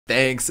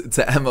Thanks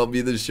to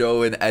MLB the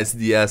Show and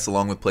SDS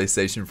along with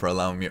PlayStation for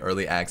allowing me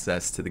early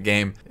access to the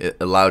game. It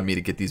allowed me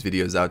to get these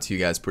videos out to you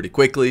guys pretty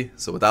quickly.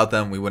 So without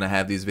them, we wouldn't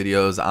have these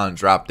videos on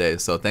drop day.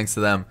 So thanks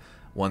to them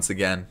once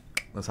again.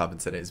 Let's hop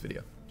into today's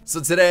video. So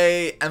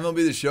today,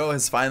 MLB the Show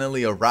has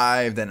finally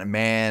arrived, and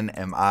man,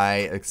 am I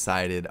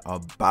excited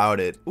about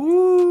it.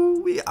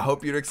 Ooh, I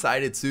hope you're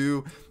excited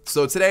too.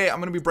 So today,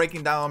 I'm going to be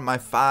breaking down my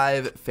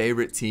 5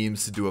 favorite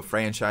teams to do a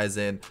franchise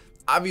in.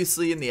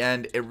 Obviously, in the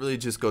end, it really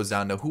just goes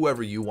down to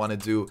whoever you want to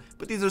do.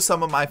 But these are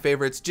some of my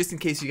favorites, just in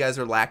case you guys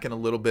are lacking a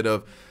little bit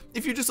of,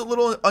 if you're just a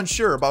little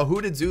unsure about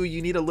who to do,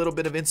 you need a little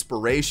bit of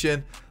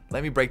inspiration.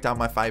 Let me break down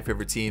my 5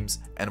 favorite teams,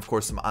 and of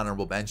course some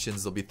honorable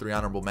mentions. There'll be 3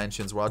 honorable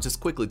mentions where I'll just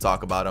quickly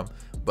talk about them.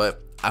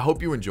 But I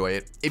hope you enjoy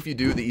it. If you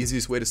do, the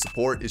easiest way to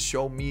support is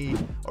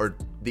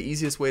the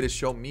easiest way to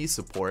show me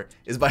support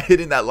is by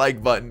hitting that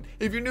like button.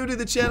 If you're new to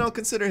the channel,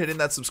 consider hitting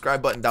that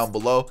subscribe button down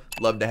below.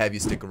 Love to have you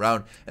stick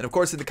around. And of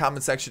course, in the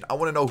comment section, I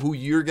want to know who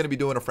you're going to be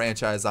doing a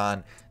franchise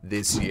on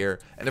this year.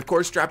 And of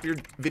course, drop your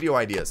video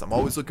ideas. I'm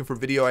always looking for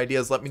video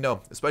ideas. Let me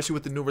know, especially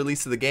with the new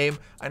release of the game.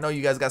 I know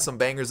you guys got some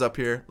bangers up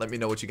here. Let me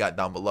know what you got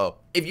down below.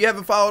 If you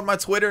haven't followed my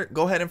Twitter,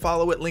 go ahead and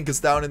follow it. Link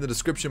is down in the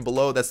description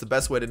below. That's the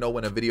best way to know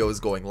when a video is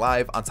going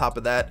live. On top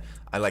of that,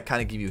 I like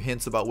kind of give you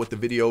hints about what the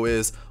video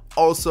is.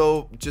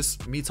 Also,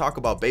 just me talk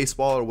about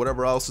baseball or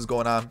whatever else is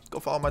going on, go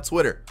follow my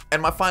Twitter. And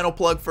my final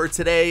plug for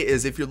today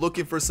is if you're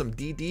looking for some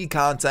DD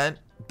content,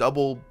 not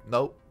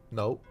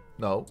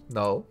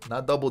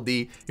double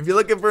D. If you're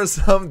looking for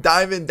some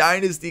Diamond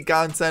Dynasty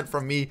content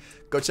from me,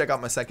 go check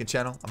out my second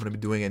channel. I'm going to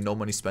be doing a No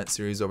Money Spent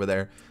series over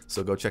there.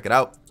 So go check it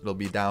out. It'll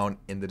be down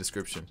in the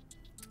description.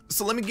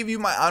 So let me give you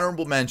my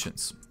honorable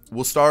mentions.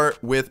 We'll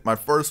start with my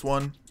first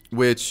one,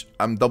 which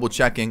I'm double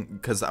checking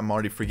because I'm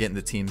already forgetting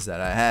the teams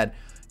that I had,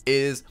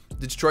 is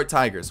the Detroit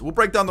Tigers. We'll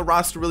break down the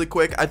roster really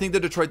quick. I think the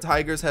Detroit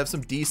Tigers have some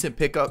decent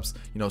pickups.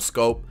 You know,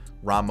 Scope,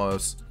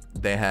 Ramos,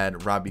 they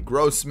had Robbie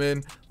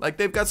Grossman. Like,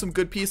 they've got some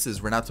good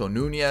pieces. Renato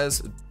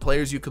Nunez,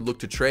 players you could look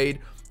to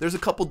trade. There's a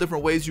couple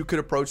different ways you could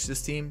approach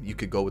this team. You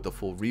could go with a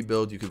full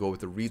rebuild. You could go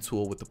with a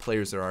retool with the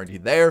players that are already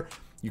there.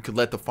 You could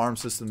let the farm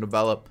system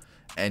develop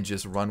and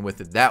just run with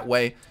it that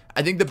way.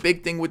 I think the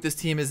big thing with this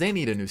team is they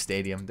need a new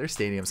stadium. Their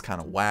stadium's kind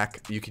of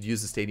whack. You could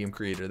use the stadium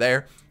creator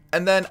there.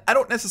 And then I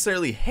don't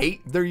necessarily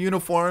hate their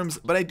uniforms,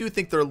 but I do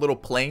think they're a little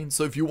plain.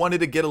 So if you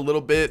wanted to get a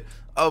little bit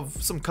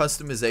of some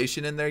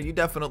customization in there, you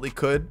definitely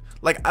could.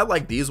 Like, I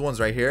like these ones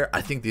right here.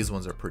 I think these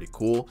ones are pretty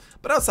cool.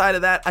 But outside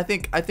of that, I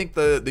think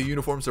the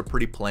uniforms are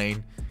pretty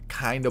plain,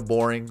 kind of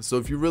boring. So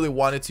if you really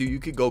wanted to, you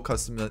could go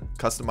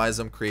customize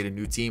them, create a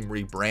new team,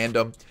 rebrand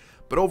them.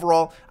 But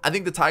overall, I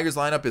think the Tigers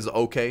lineup is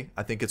okay.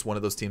 I think it's one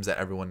of those teams that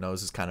everyone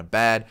knows is kind of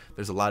bad.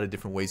 There's a lot of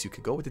different ways you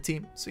could go with the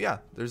team. So yeah,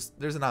 there's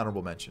an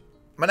honorable mention.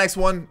 My next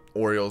one,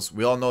 Orioles.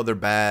 We all know they're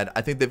bad.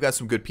 I think they've got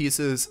some good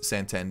pieces.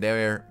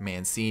 Santander,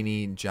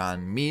 Mancini,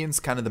 John Means,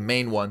 kind of the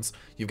main ones.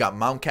 You've got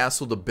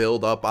Mountcastle to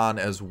build up on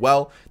as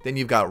well. Then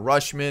you've got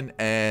Rushman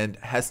and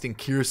Heston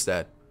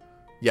Kjerstad.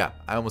 Yeah,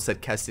 I almost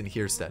said Keston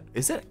Kjerstad.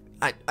 Is it?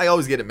 I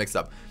always get it mixed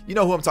up. You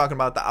know who I'm talking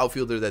about, the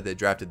outfielder that they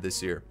drafted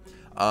this year.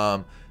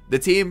 The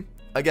team,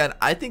 again,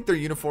 I think their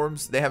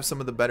uniforms, they have some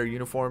of the better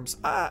uniforms.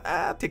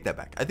 I'll take that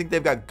back. I think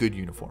they've got good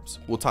uniforms.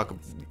 We'll talk.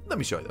 Let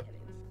me show you them.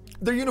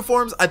 Their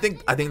uniforms, I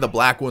think the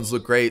black ones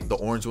look great. The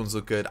orange ones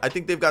look good. I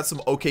think they've got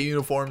some okay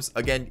uniforms.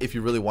 Again, if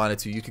you really wanted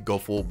to, you could go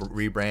full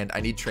rebrand.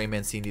 I need Trey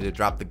Mancini to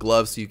drop the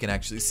gloves so you can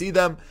actually see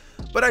them.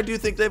 But I do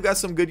think they've got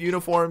some good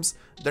uniforms.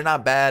 They're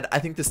not bad. I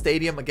think the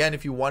stadium, again,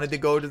 if you wanted to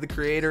go to the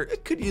creator,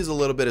 it could use a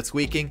little bit of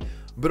tweaking.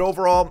 But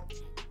overall,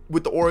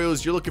 with the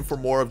Orioles, you're looking for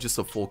more of just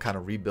a full kind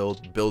of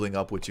rebuild, building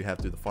up what you have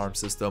through the farm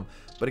system.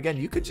 But again,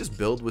 you could just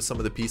build with some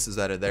of the pieces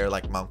that are there,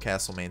 like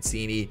Mountcastle,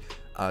 Mancini,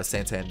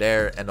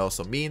 Santander, and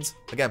also Means.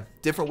 Again,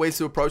 different ways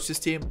to approach this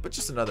team, but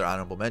just another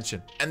honorable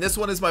mention. And this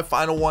one is my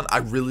final one. I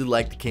really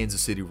like the Kansas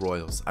City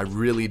Royals. I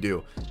really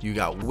do. You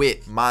got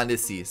Witt,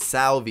 Mondesi,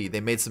 Salvi. They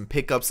made some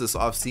pickups this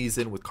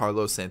offseason with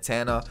Carlos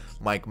Santana,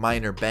 Mike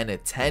Minor,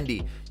 Bennett,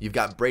 Tendy. You've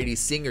got Brady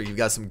Singer. You've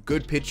got some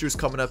good pitchers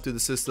coming up through the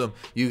system.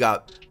 You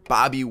got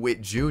Bobby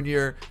Witt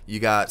Jr., you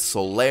got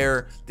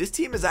Soler. This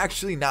team is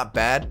actually not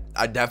bad.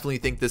 I definitely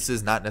think this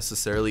is not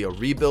necessarily a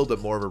rebuild,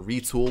 but more of a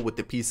retool with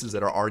the pieces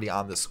that are already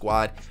on the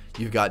squad.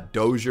 You've got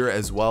Dozier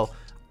as well.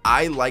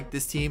 I like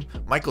this team.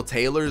 Michael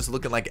Taylor is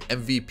looking like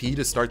MVP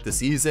to start the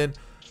season.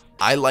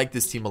 I like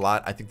this team a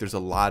lot. I think there's a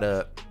lot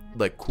of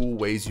like cool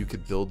ways you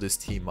could build this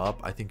team up.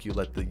 I think you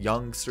let the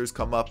youngsters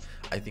come up.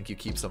 I think you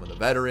keep some of the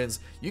veterans.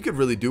 You could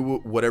really do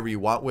whatever you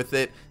want with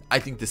it. I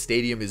think the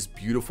stadium is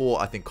beautiful.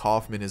 I think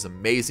Kauffman is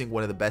amazing,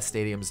 one of the best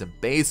stadiums in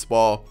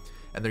baseball,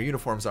 and their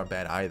uniforms aren't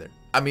bad either.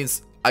 I mean,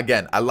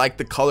 again, I like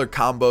the color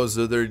combos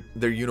of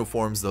their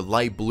uniforms, the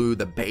light blue,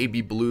 the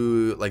baby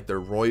blue, like their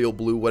royal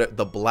blue, whatever,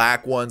 the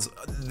black ones.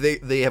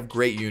 They have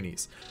great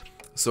unis.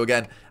 So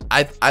again,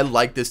 I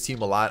like this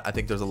team a lot. I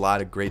think there's a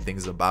lot of great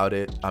things about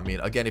it. I mean,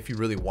 again, if you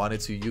really wanted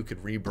to, you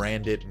could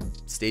rebrand it and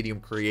stadium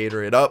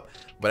creator it up.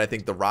 But I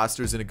think the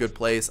roster's in a good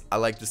place. I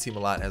like this team a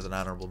lot as an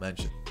honorable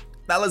mention.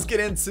 Now let's get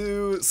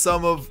into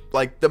some of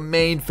like the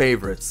main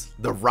favorites,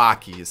 the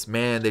Rockies.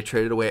 Man, they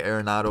traded away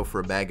Arenado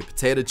for a bag of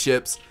potato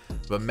chips,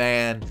 but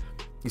man,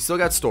 you still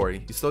got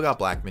Story, you still got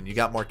Blackmon, you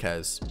got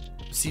Marquez.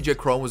 CJ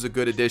Cron was a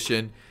good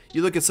addition.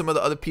 You look at some of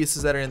the other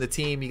pieces that are in the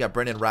team, you got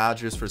Brendan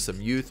Rodgers for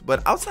some youth,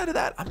 but outside of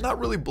that, I'm not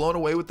really blown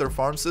away with their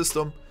farm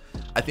system.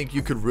 I think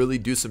you could really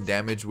do some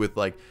damage with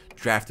like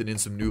drafting in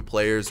some new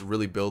players,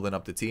 really building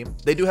up the team.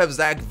 They do have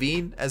Zach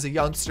Veen as a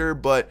youngster,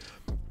 but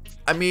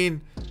I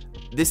mean,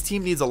 this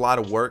team needs a lot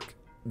of work.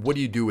 What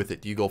do you do with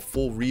it? Do you go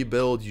full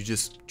rebuild? You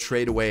just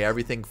trade away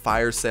everything,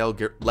 fire sale,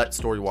 let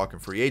Story walk in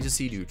free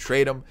agency? Do you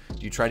trade him?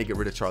 Do you try to get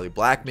rid of Charlie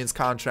Blackmon's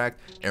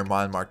contract?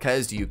 German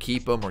Marquez, do you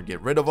keep him or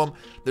get rid of him?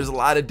 There's a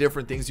lot of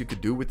different things you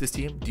could do with this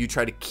team. Do you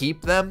try to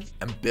keep them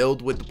and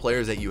build with the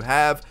players that you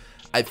have?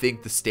 I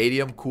think the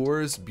stadium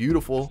core is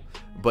beautiful,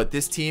 but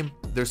this team,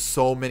 there's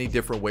so many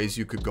different ways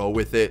you could go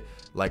with it.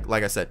 Like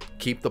I said,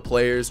 keep the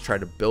players, try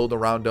to build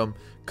around them,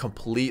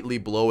 completely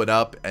blow it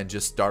up and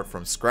just start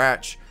from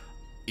scratch.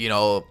 You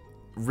know,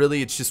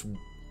 really it's just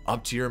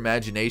up to your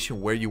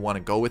imagination where you want to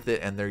go with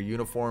it. And their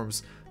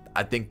uniforms,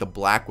 I think the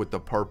black with the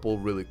purple,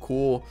 really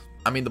cool.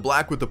 I mean, the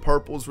black with the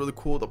purple is really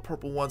cool. The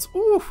purple ones,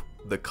 ooh,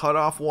 the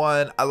cutoff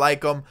one, I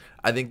like them.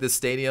 I think the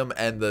stadium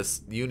and the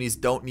unis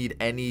don't need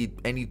any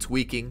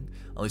tweaking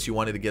unless you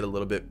wanted to get a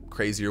little bit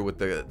crazier with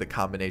the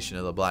combination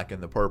of the black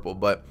and the purple.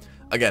 But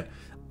again,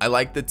 I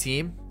like the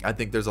team. I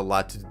think there's a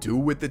lot to do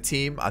with the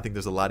team. I think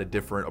there's a lot of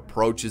different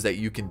approaches that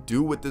you can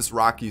do with this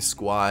Rockies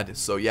squad.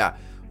 So yeah,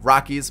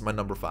 Rockies, my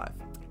number 5.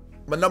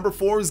 My number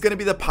 4 is going to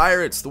be the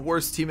Pirates, the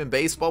worst team in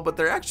baseball, but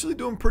they're actually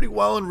doing pretty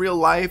well in real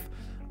life.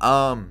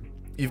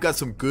 You've got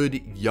some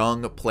good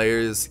young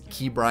players.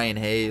 Ke'Bryan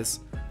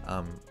Hayes.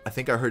 I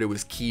think I heard it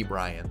was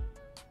Ke'Bryan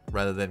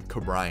rather than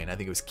Ke'Bryan. I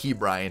think it was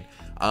Ke'Bryan.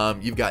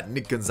 You've got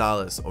Nick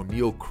Gonzalez,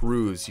 O'Neal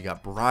Cruz. You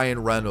got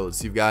Brian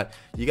Reynolds. You got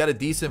a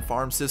decent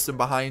farm system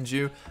behind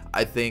you.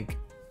 I think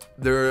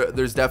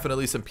there's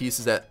definitely some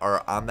pieces that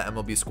are on the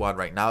MLB squad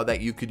right now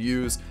that you could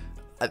use.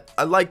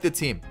 I like the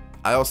team.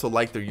 I also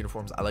like their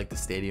uniforms. I like the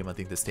stadium. I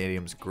think the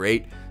stadium's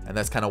great, and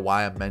that's kind of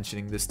why I'm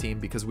mentioning this team,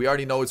 because we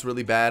already know it's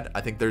really bad. I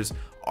think there's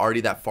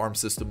already that farm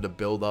system to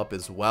build up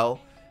as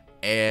well.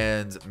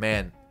 And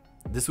man,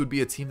 this would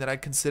be a team that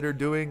I'd consider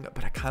doing,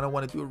 but I kind of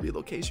want to do a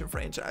relocation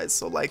franchise.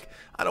 So like,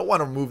 I don't want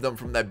to move them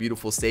from that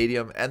beautiful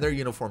stadium, and their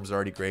uniforms are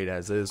already great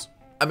as is.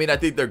 I mean, I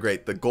think they're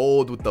great. The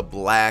gold with the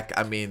black,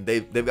 I mean,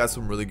 they've got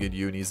some really good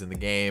unis in the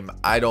game.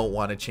 I don't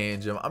want to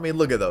change them. I mean,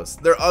 look at those.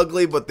 They're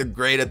ugly, but they're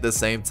great at the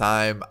same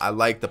time. I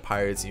like the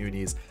Pirates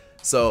unis.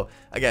 So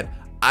again,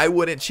 I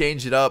wouldn't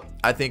change it up.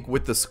 I think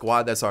with the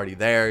squad that's already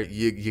there,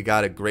 you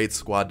got a great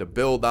squad to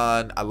build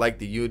on. I like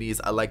the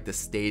unis. I like the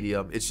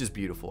stadium. It's just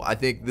beautiful. I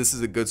think this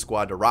is a good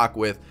squad to rock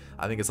with.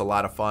 I think it's a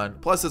lot of fun.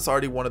 Plus, it's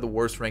already one of the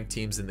worst ranked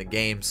teams in the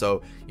game,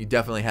 so you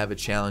definitely have a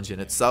challenge in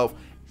itself.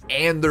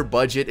 And their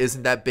budget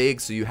isn't that big,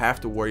 so you have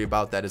to worry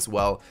about that as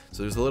well.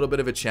 So there's a little bit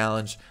of a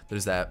challenge.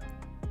 There's that.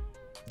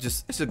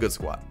 It's a good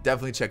squad.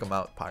 Definitely check them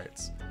out,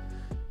 Pirates.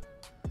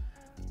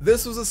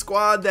 This was a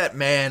squad that,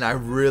 man, I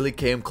really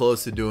came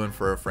close to doing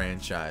for a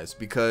franchise,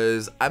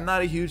 because I'm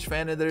not a huge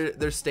fan of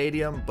their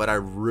stadium, but I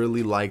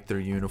really like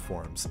their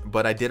uniforms.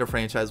 But I did a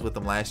franchise with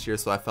them last year,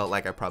 so I felt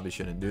like I probably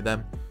shouldn't do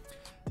them.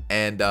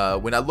 And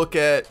when I look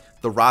at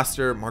the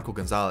roster, Marco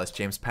Gonzalez,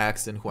 James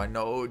Paxton, who I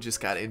know just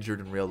got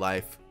injured in real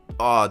life.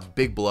 Oh,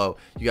 big blow.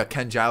 You got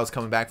Ken Giles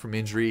coming back from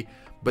injury,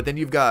 but then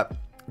you've got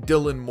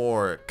Dylan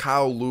Moore,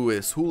 Kyle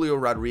Lewis, Julio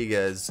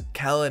Rodriguez,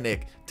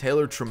 Kalanick,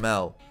 Taylor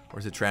Trammell, or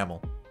is it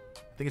Trammell?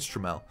 I think it's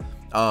Trammell.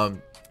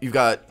 You've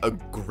got a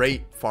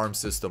great farm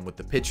system with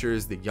the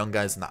pitchers, the young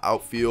guys in the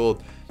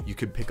outfield. You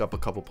could pick up a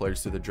couple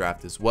players through the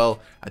draft as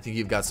well. I think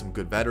you've got some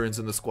good veterans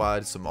in the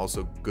squad, some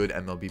also good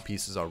MLB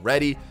pieces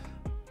already.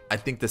 I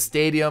think the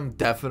stadium,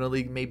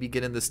 definitely maybe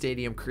get in the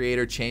stadium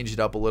creator, change it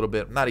up a little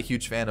bit. I'm not a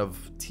huge fan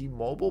of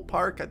T-Mobile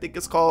Park, I think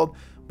it's called,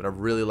 but I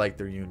really like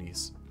their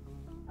unis.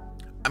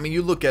 I mean,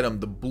 you look at them,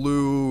 the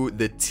blue,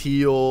 the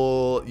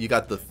teal, you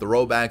got the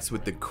throwbacks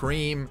with the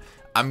cream.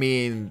 I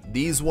mean,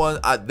 these ones,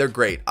 they're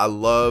great. I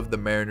love the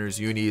Mariners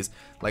unis.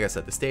 Like I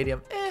said, the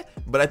stadium,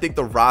 but I think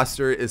the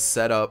roster is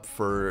set up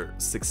for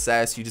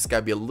success. You just got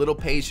to be a little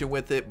patient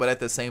with it, but at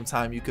the same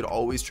time, you could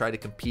always try to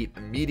compete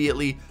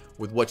immediately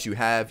with what you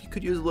have. You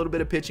could use a little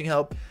bit of pitching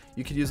help.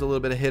 You could use a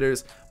little bit of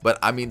hitters, but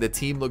I mean, the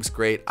team looks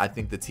great. I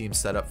think the team's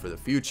set up for the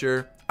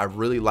future. I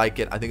really like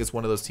it. I think it's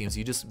one of those teams,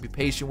 you just be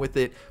patient with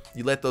it.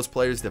 You let those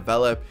players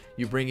develop.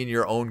 You bring in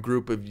your own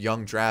group of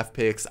young draft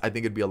picks. I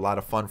think it'd be a lot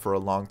of fun for a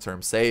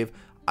long-term save.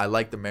 I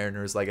like the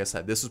Mariners. Like I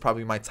said, this was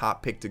probably my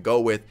top pick to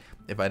go with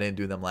if I didn't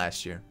do them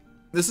last year.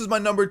 This is my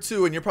number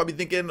 2, and you're probably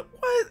thinking,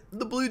 what?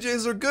 The Blue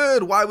Jays are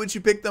good. Why would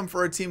you pick them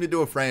for a team to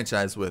do a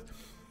franchise with?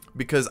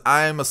 Because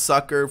I'm a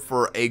sucker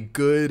for a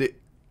good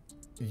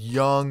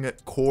young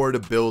core to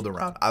build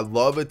around. I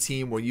love a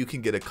team where you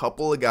can get a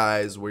couple of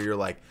guys where you're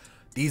like,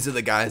 these are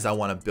the guys I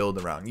want to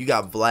build around. You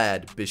got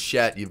Vlad,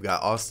 Bichette, you've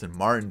got Austin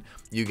Martin,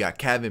 you got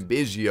Kevin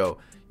Biggio,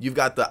 You've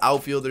got the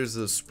outfielders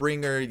of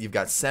Springer. You've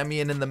got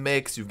Semien in the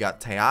mix. You've got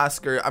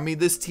Teoscar. I mean,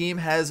 this team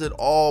has it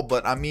all.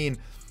 But, I mean,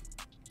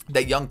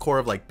 that young core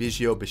of, like,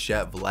 Biggio,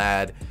 Bichette,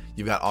 Vlad.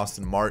 You've got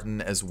Austin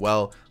Martin as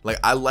well. Like,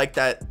 I like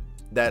that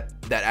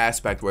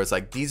aspect where it's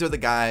like, these are the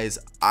guys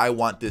I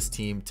want this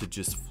team to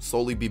just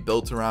solely be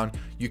built around.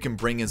 You can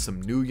bring in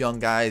some new young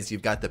guys.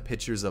 You've got the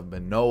pitchers of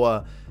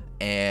Manoah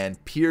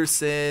and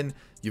Pearson.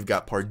 You've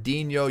got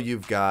Pardinho.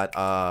 You've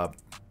got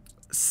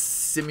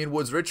Simeon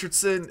Woods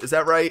Richardson. Is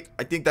that right?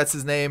 I think that's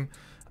his name.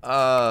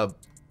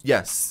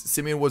 Yes,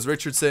 Simeon Woods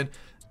Richardson.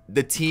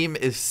 The team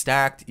is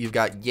stacked. You've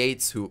got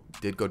Yates, who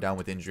did go down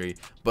with injury.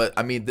 But,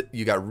 I mean,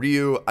 you got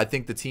Ryu. I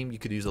think the team, you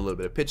could use a little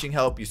bit of pitching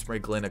help. You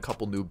sprinkle in a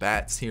couple new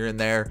bats here and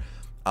there.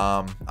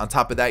 On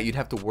top of that, you'd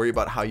have to worry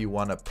about how you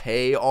want to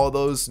pay all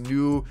those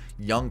new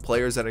young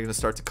players that are going to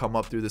start to come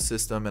up through the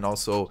system. And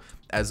also,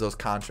 as those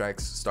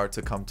contracts start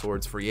to come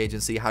towards free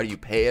agency, how do you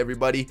pay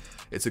everybody?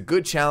 It's a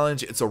good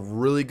challenge. It's a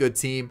really good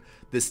team.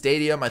 The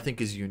stadium, I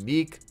think, is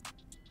unique.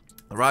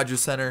 The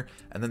Rogers Center,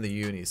 and then the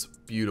unis.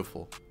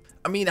 Beautiful.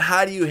 I mean,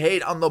 how do you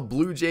hate on the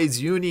Blue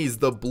Jays unis?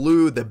 The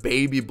blue, the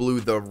baby blue,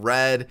 the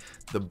red,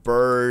 the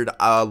bird.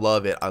 I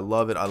love it. I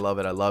love it. I love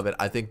it. I love it.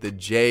 I think the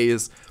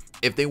Jays,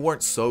 if they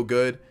weren't so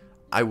good,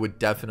 I would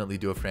definitely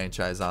do a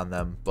franchise on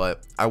them.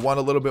 But I want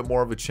a little bit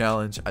more of a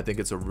challenge. I think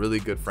it's a really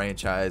good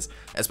franchise,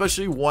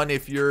 especially one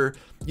if you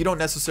don't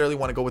necessarily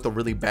want to go with a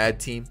really bad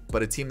team,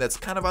 but a team that's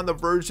kind of on the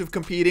verge of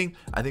competing.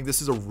 I think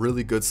this is a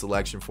really good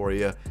selection for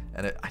you.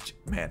 And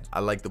man, I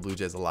like the Blue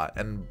Jays a lot.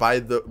 And by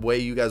the way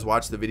you guys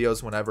watch the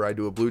videos whenever I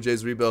do a Blue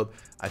Jays rebuild,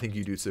 I think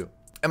you do too.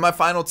 And my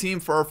final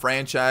team for our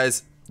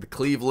franchise, the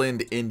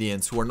Cleveland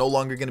Indians, who are no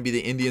longer going to be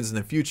the Indians in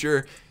the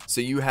future. So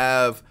you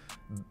have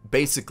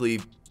basically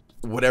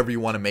whatever you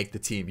want to make the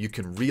team. You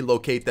can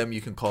relocate them. You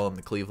can call them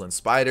the Cleveland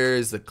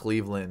Spiders, the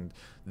Cleveland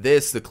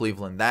this, the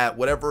Cleveland that,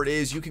 whatever it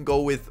is. You can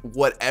go with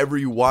whatever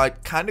you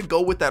want. Kind of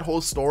go with that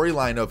whole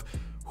storyline of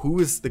who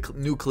is the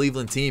new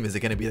Cleveland team. Is it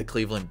going to be the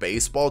Cleveland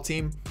baseball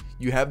team?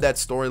 You have that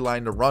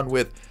storyline to run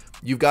with.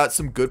 You've got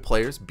some good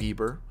players: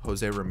 Bieber,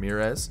 Jose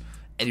Ramirez,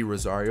 Eddie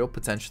Rosario,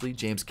 potentially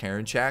James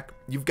Karinchak.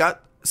 You've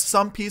got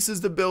some pieces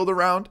to build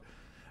around,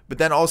 but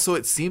then also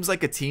it seems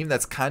like a team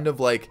that's kind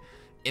of like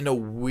in a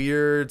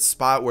weird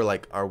spot where,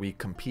 like, are we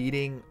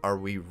competing? Are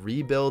we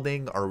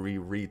rebuilding? Are we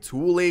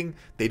retooling?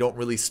 They don't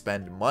really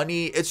spend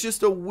money. It's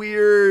just a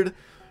weird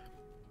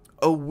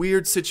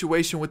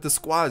situation with the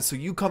squad. So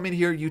you come in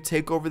here, you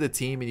take over the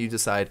team, and you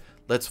decide,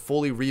 let's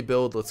fully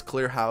rebuild. Let's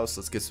clear house.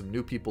 Let's get some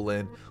new people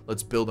in.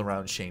 Let's build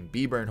around Shane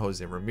Bieber and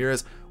Jose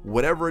Ramirez.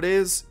 Whatever it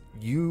is,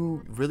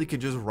 you really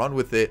can just run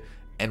with it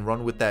and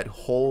run with that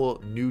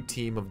whole new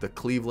team of the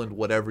Cleveland,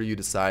 whatever you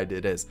decide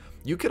it is.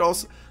 You could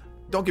also,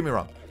 don't get me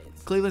wrong,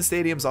 Cleveland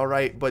Stadium's all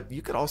right, but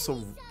you could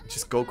also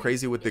just go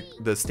crazy with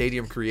the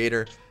stadium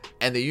creator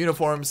and the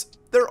uniforms.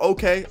 They're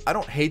okay. I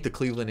don't hate the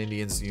Cleveland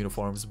Indians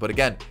uniforms, but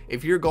again,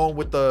 if you're going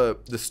with the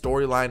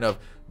storyline of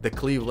the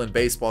Cleveland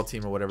baseball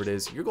team or whatever it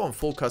is, you're going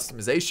full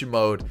customization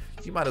mode.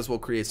 You might as well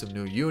create some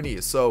new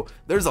unis. So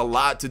there's a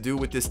lot to do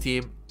with this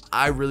team.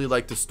 I really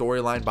like the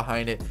storyline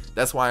behind it.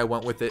 That's why I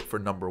went with it for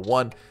number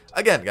 1.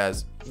 Again,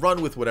 guys,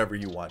 run with whatever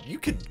you want. You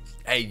could,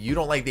 hey, you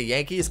don't like the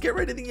Yankees? Get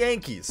rid of the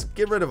Yankees.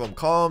 Get rid of them.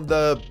 Call them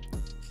the,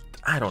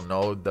 I don't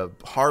know, the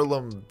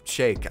Harlem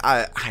Shake.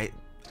 I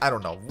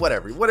don't know.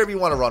 Whatever you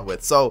want to run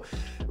with. So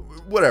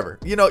whatever.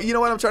 You know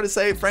what I'm trying to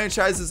say?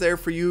 Franchise is there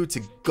for you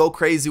to go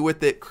crazy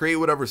with it. Create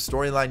whatever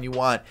storyline you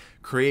want.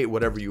 Create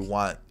whatever you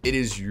want.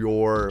 It's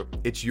your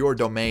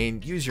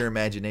domain. Use your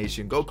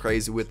imagination. Go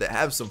crazy with it.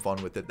 Have some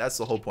fun with it. That's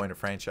the whole point of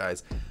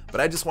franchise.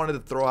 But I just wanted to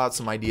throw out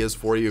some ideas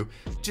for you,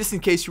 just in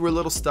case you were a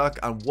little stuck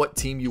on what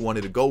team you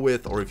wanted to go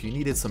with, or if you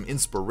needed some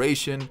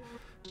inspiration.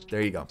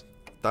 There you go.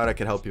 Thought I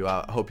could help you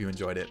out. I hope you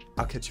enjoyed it.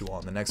 I'll catch you all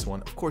in the next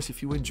one. Of course,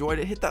 if you enjoyed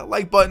it, hit that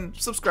like button.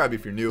 Subscribe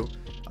if you're new.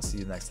 I'll see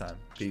you next time.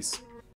 Peace.